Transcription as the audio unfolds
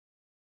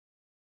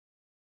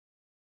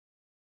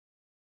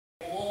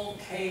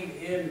came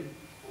in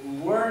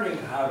learning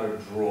how to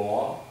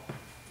draw,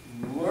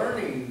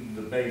 learning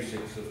the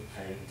basics of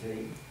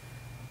painting,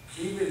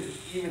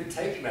 even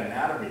taking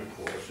anatomy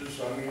courses.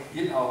 I mean,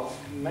 you know,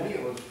 many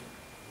of us,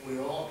 we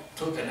all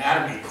took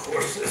anatomy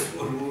courses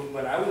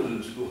when I was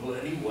in school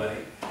anyway,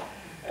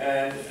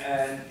 and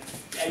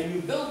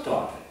you built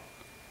on it.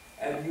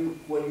 And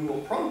when you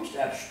approached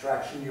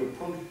abstraction, you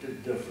approached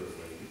it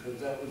differently,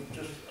 because that was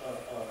just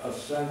a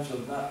sense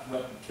of not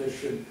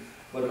repetition,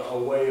 but a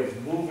way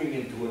of moving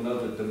into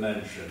another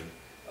dimension,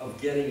 of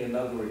getting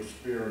another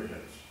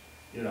experience.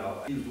 You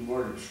know, I use the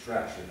word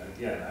abstraction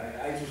again.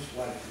 I just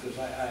like, because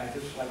I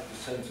just like the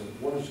sense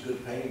of what is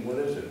good painting, what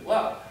is it?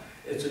 Well,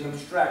 it's an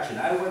abstraction.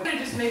 I'm going to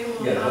just make a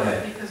little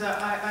comment, because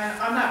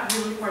I'm not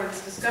really part of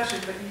this discussion,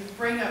 but you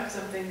bring up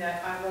something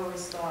that I've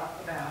always thought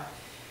about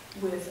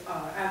with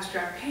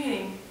abstract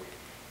painting.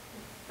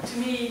 To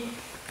me,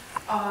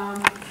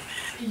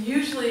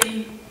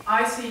 usually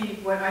I see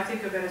what I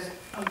think of as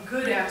a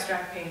good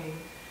abstract painting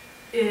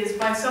is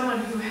by someone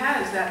who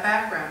has that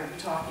background that you're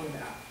talking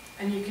about.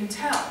 And you can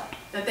tell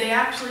that they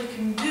actually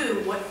can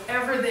do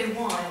whatever they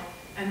want,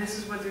 and this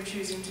is what they're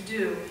choosing to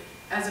do,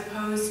 as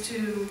opposed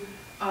to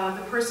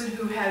the person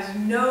who has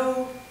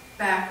no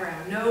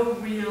background, no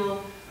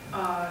real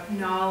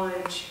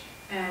knowledge,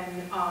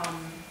 and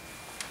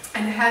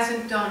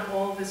hasn't done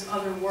all this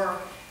other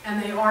work,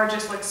 and they are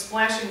just like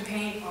splashing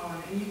paint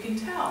on, and you can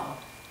tell.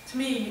 To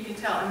me, you can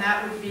tell, and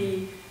that would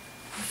be,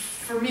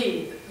 for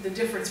me, the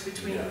difference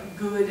between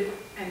good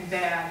and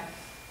bad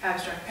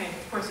abstract painting.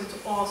 Of course, it's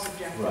all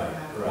subjective no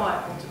matter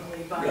what,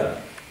 ultimately,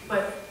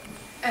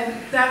 and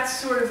that's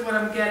sort of what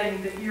I'm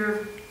getting that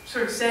you're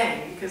sort of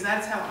saying, because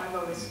that's how I've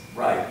always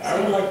I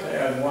would like to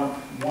add one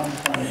point.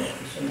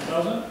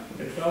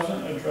 It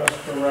doesn't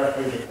address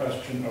directly the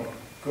question of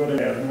good and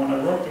bad. And when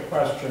I wrote the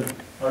question,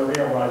 I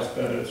realized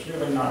that it's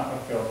really not a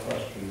fair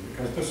question,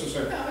 because this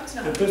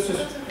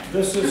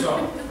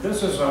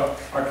is a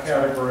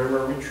category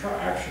where we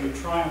actually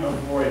try and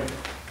avoid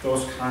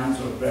those kinds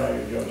of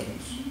value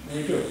judgments.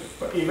 We do,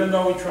 but even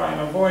though we try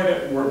and avoid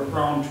it, we're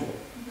prone to it.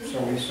 So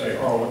we say,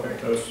 oh, look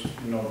at this,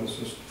 you know,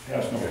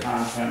 has no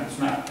content,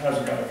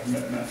 hasn't got a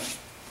commitment.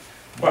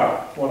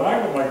 But what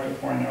I would like to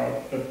point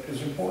out that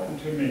is important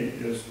to me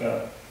is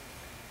that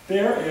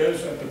there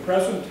is, at the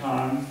present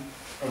time,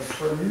 a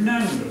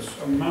tremendous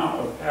amount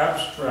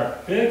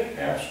of big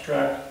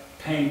abstract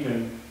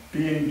painting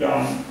being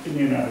done in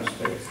the United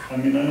States. I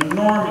mean, an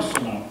enormous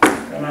amount.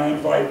 And I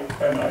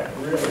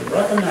really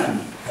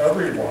recommend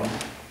everyone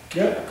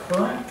get a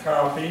current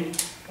copy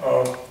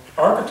of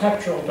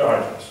Architectural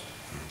Digest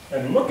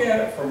and look at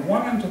it from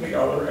one end to the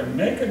other and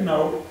make a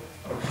note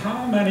of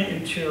how many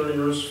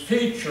interiors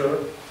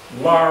feature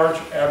large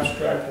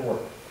abstract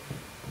work.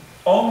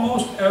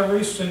 Almost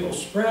every single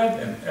spread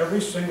and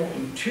every single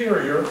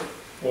interior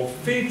will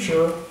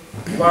feature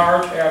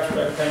large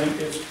abstract painting.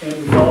 It's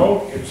in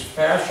vogue, it's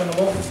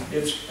fashionable,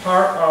 it's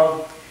part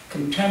of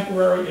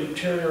contemporary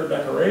interior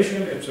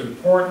decoration, it's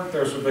important,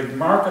 there's a big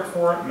market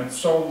for it, and it's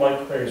sold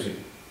like crazy.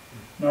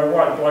 Now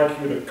I'd like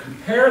you to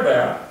compare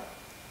that,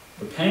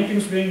 the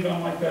paintings being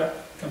done like that,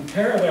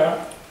 compare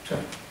that to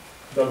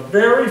the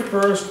very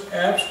first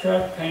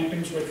abstract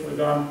paintings which were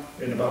done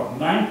in about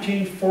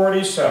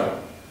 1947,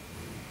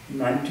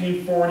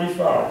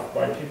 1945,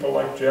 by people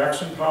like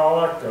Jackson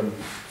Pollock and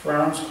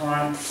Franz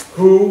Klein,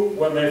 who,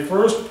 when they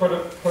first put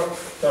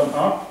them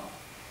up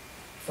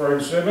for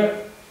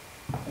exhibit,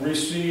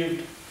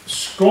 received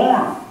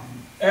scorn,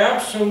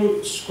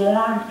 absolute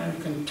scorn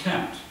and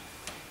contempt.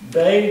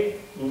 They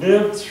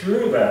lived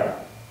through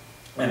that,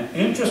 and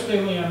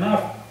interestingly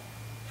enough,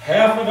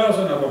 half a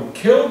dozen of them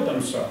killed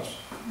themselves.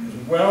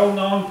 It's a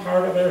well-known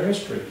part of their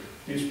history.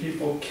 These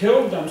people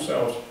killed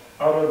themselves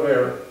out of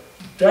their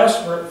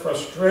desperate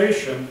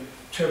frustration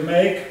to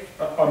make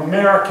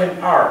American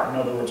art, in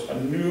other words, a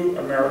new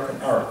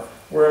American art.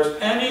 Whereas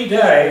any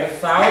day,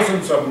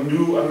 thousands of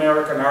new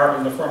American art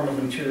in the form of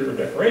interior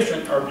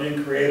decoration are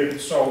being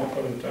created, sold, and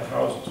put into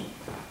houses.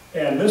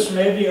 And this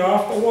may be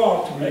off the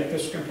wall to make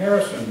this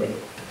comparison, but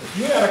if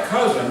you had a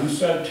cousin who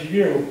said to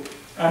you,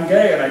 I'm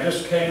gay and I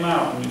just came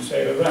out, and you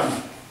say to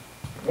them,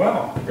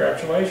 well,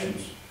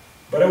 congratulations.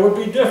 But it would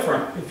be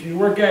different if you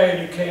were gay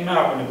and you came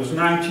out and it was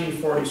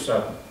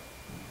 1947.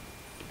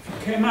 If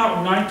you came out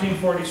in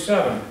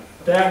 1947,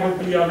 that would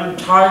be an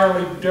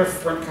entirely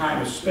different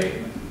kind of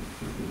statement,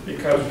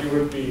 because you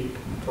would be,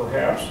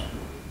 perhaps,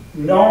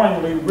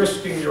 knowingly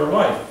risking your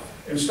life,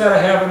 instead of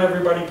having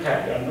everybody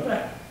pat you on the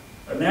back.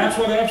 And that's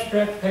what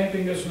abstract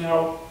painting is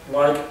now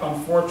like,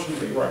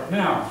 unfortunately, right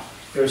now.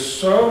 There's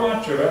so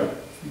much of it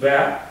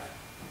that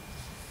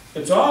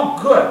it's all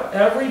good.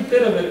 Every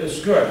bit of it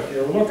is good. If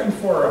you're looking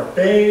for a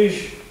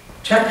beige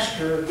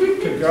texture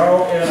to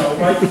go in a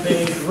light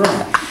beige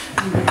room,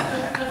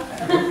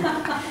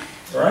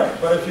 right?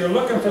 But if you're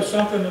looking for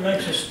something that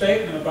makes a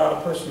statement about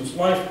a person's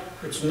life,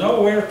 it's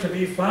nowhere to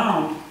be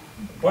found,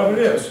 but it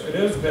is. It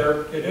is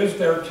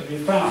there to be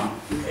found.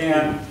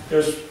 And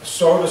there's,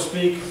 so to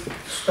speak,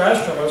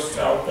 specialists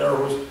out there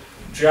whose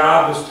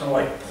job is to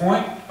like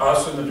point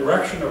us in the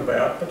direction of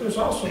that, but there's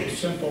also the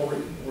simple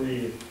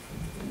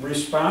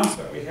response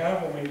that we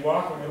have when we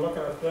walk, when we look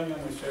at a thing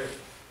and we say,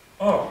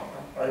 oh,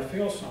 I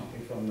feel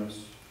something from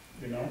this,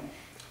 you know?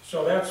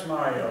 So that's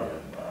my,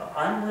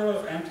 I'm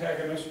really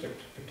antagonistic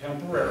to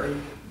contemporary,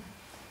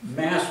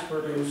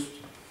 mass-produced,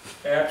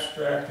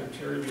 abstract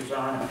interior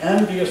design. I'm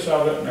envious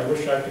of it, and I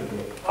wish I could do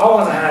it. I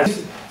want to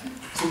ask,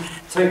 to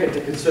take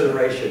into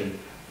consideration,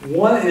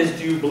 one is,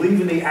 do you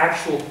believe in the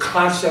actual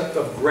concept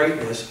of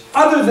greatness,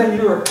 other than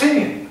your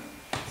opinion?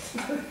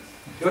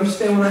 You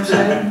understand what I'm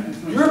saying?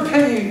 Your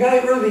opinion, you got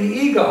to get rid of the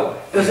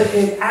ego. Does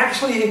it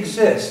actually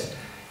exist?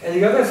 And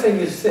the other thing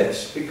is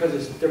this,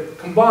 because they're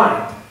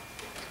combined.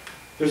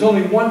 There's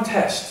only one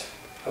test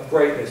of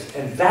greatness,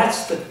 and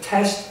that's the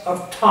test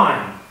of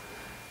time.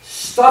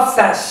 Stuff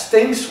that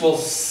stinks will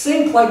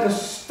sink like a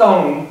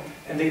stone,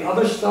 and the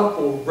other stuff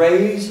will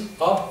raise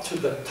up to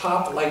the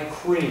top like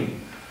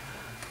cream.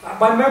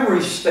 My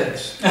memory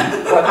stinks,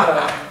 but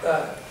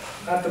I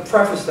have to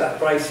preface that.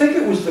 But I think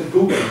it was the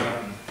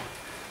Guggenheim,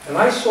 and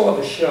I saw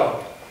the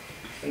show.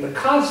 And the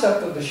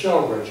concept of the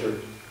show,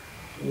 Richard,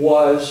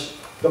 was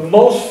the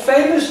most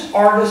famous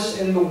artists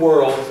in the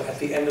world at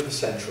the end of the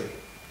century.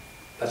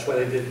 That's why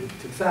they did it in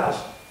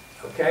 2000,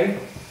 okay?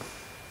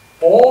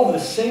 All the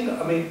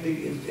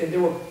and there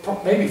were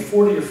maybe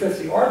 40 or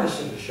 50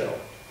 artists in the show.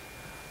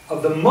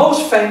 Of the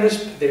most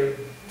famous, they're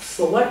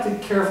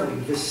selected carefully,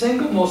 the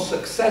single most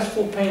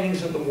successful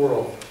paintings in the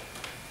world.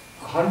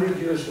 100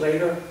 years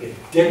later, you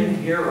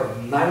didn't hear of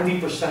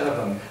 90% of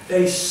them.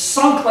 They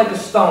sunk like a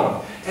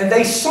stone. And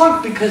they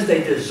sunk because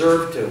they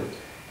deserved to.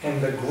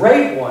 And the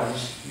great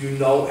ones, you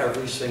know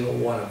every single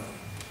one of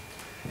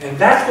them. And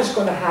that's what's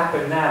going to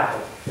happen now.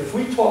 If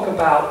we talk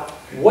about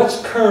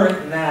what's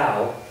current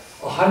now,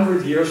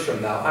 100 years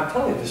from now, I'm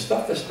telling you, the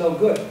stuff that's no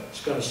good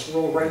is going to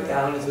swirl right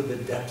down into the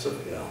depths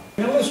of hell.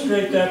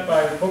 Illustrate that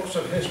by books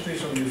of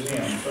histories of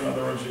museums. In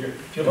other words,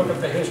 if you look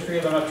at the history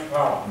of the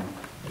Metropolitan,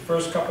 the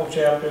first couple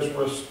chapters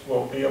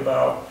will be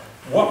about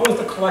what was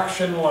the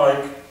collection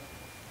like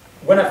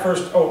when it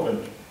first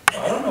opened.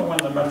 I don't know when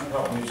the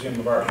Metropolitan Museum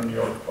of Art in New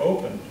York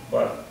opened,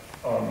 but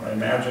I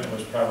imagine it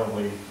was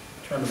probably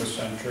turn of the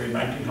century,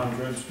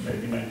 1900s,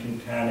 maybe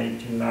 1910,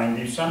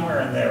 1890,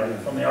 somewhere in there,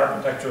 from the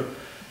architecture.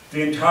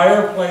 The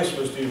entire place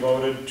was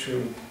devoted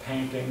to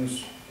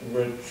paintings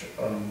which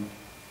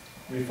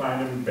we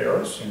find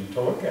embarrassing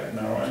to look at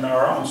now in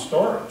our own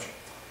storage.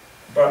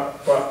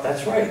 But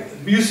that's right.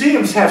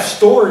 Museums have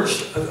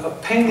storage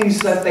of paintings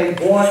that they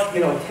bought,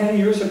 10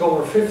 years ago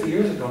or 50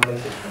 years ago, and they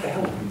say, how the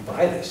hell did we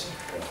buy this?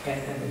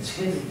 And it's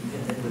hidden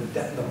in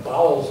the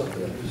bowels of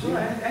the museum.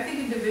 Well, I think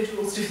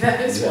individuals do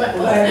that as well.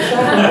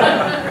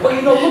 Exactly.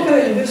 But look at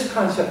it in this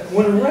concept.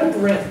 When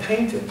Rembrandt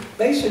painted,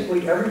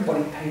 basically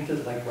everybody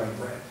painted like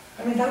Rembrandt.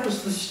 I mean, that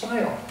was the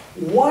style.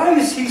 Why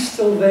is he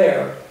still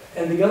there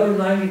and the other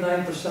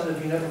 99%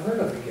 of you never heard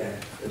of again?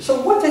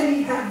 So what did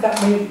he have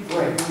that made it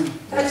great?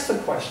 That's the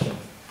question.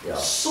 Yeah.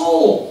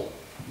 Soul.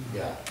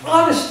 Yeah.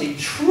 Honesty,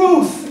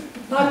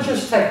 truth, not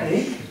just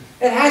technique.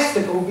 It has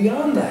to go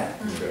beyond that.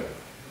 Sure.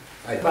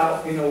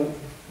 About,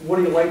 what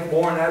do you like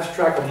more in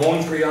abstract, a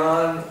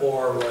Mondrian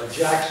or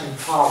Jackson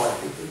Pollock,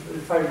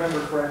 if I remember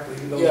correctly,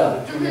 those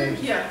are the two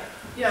names. Yeah.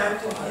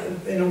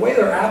 In a way,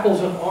 they're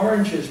apples and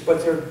oranges,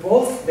 but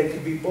they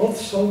could be both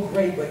so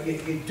great, but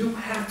you do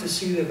have to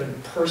see them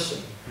in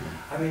person.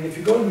 I mean, if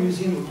you go to the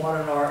Museum of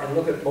Modern Art and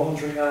look at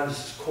Mondrian,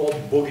 it's called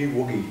Boogie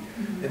Woogie.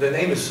 And the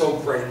name is so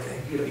great,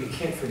 you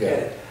can't forget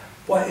it.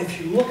 But if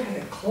you look at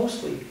it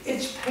closely,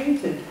 it's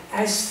painted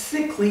as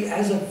thickly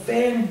as a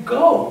Van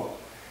Gogh.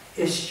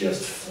 It's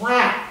just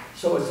flat,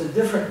 so it's a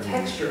different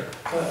texture.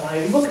 But when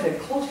I look at it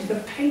closely,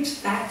 the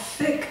paint's that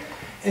thick.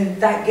 And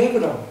that gave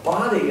it a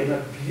body and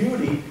a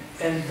beauty.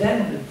 And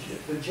then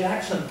the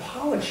Jackson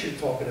Pollock you're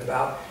talking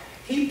about,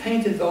 he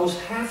painted those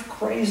half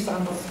crazed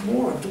on the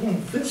floor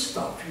doing this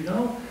stuff,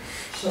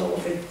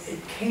 So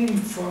it came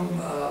from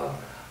a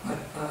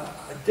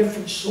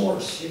different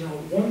source.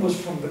 One was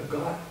from the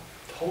gut,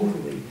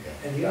 totally,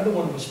 and the other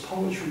one was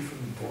poetry from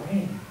the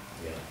brain.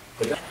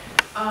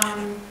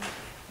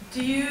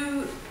 Do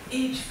you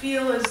each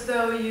feel as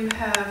though you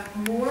have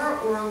more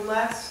or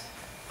less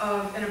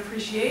of an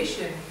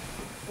appreciation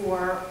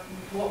for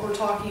what we're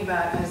talking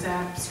about as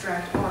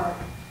abstract art?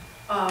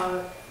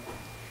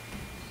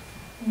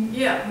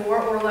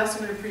 More or less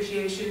of an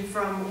appreciation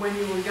from when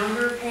you were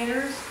younger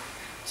painters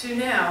to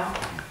now?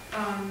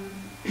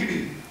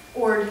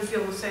 Or do you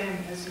feel the same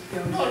as it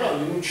goes?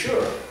 No,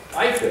 sure.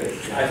 I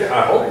think.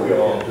 I hope we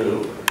all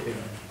do.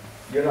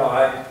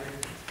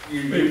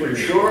 You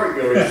mature,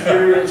 your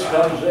experience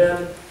comes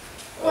in.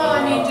 Well,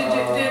 I mean,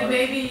 did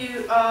maybe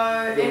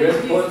any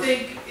of you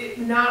think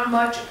not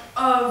much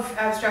of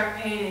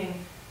abstract painting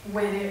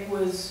when it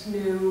was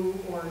new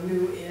or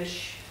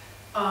new-ish,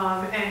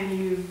 and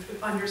you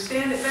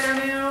understand it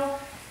better now?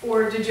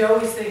 Or did you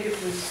always think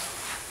it was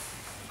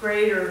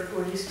great, or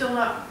do you still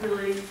not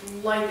really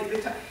like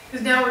it?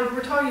 Because now we're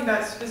talking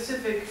about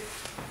specific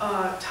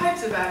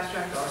types of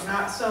abstract art,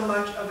 not so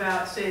much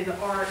about, say, the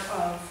art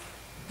of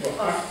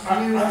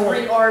you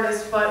three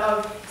artists, but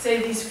of,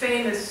 say, these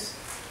famous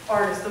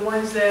artists, the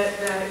ones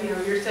that, you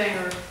know, you're saying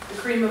are the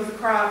cream of the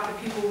crop,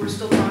 the people we're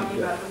still talking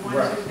about, the ones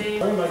Right. who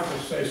they. I would like to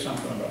say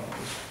something about this.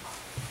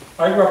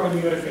 I grew up in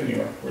Utica, New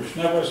York, which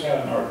never has had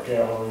an art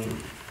gallery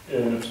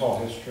in its whole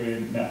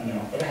history,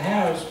 no. But it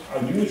has,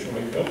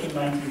 unusually, built in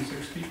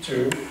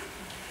 1962,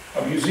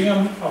 a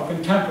museum of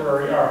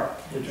contemporary art,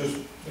 which is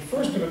the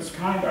first of its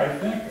kind, I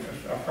think,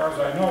 as far as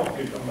I know,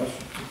 people must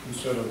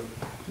consider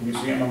the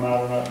Museum of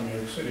Modern Art in New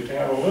York City. To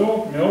have a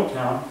little mill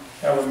town,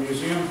 have a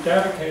museum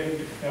dedicated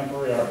to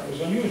contemporary art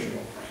was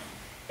unusual.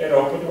 It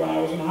opened when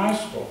I was in high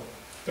school.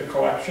 The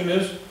collection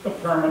is the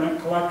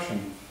permanent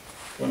collection.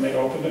 When they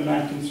opened in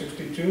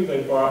 1962,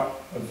 they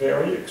bought a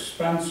very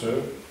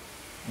expensive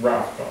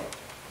Rothko.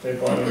 They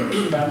bought an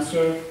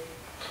expensive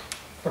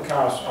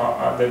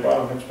Picasso. They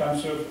bought an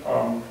expensive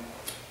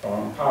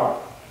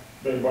Pollock.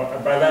 They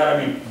bought, by that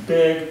I mean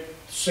big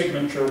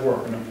signature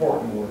work, an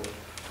important work.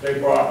 They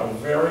bought a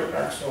very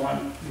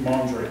excellent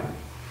Mondrian.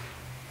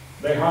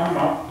 They hung them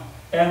up,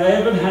 and they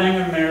have been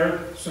hanging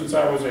there since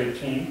I was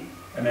 18.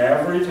 And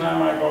every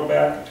time I go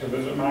back to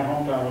visit my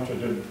hometown, which I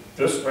did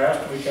this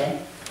last weekend,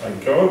 I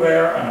go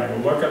there and I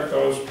look at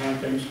those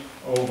paintings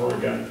over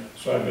again.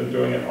 So I've been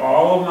doing it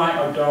all of my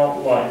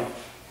adult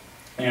life.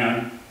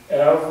 And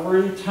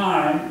every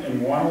time,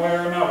 in one way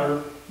or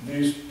another,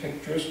 these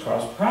pictures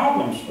cause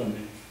problems for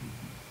me.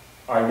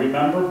 I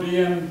remember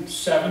being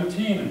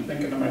 17 and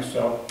thinking to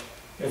myself,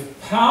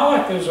 if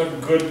Pollock is a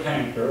good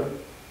painter,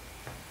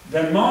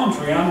 then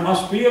Mondrian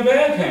must be a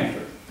bad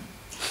painter.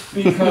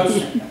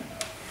 Because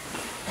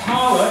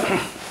Pollock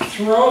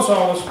throws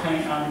all his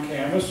paint on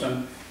canvas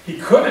and he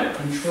couldn't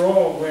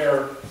control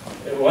where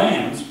it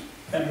lands.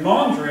 And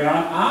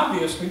Mondrian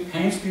obviously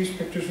paints these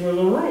pictures with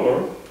a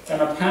ruler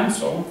and a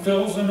pencil and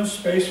fills in his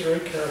space very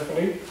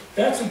carefully.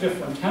 That's a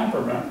different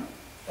temperament.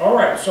 All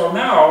right, so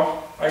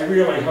now I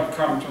really have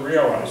come to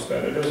realize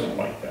that it isn't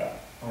like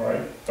that. All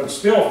right, but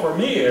still for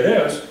me it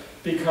is,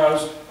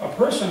 because a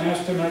person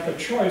has to make a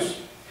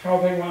choice how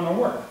they want to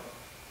work.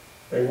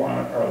 They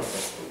want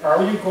to,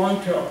 are you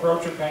going to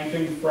approach a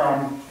painting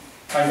from,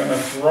 I'm going to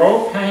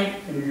throw paint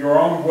in your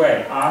own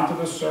way onto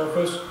the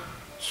surface,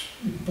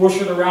 push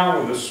it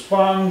around with a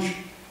sponge,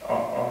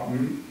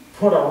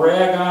 put a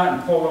rag on it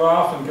and pull it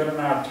off and get an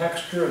odd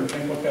texture and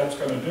think what that's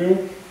going to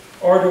do?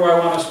 Or do I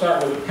want to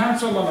start with a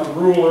pencil and a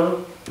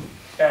ruler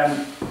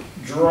and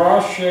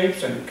draw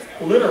shapes and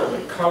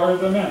literally color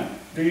them in?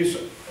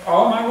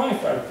 All my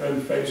life I've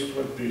been faced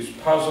with these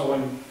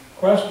puzzling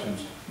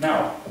questions.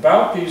 Now,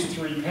 about these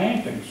three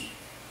paintings,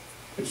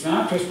 it's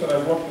not just that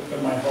I've looked at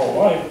them my whole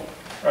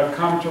life. I've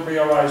come to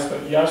realize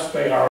that yes, they are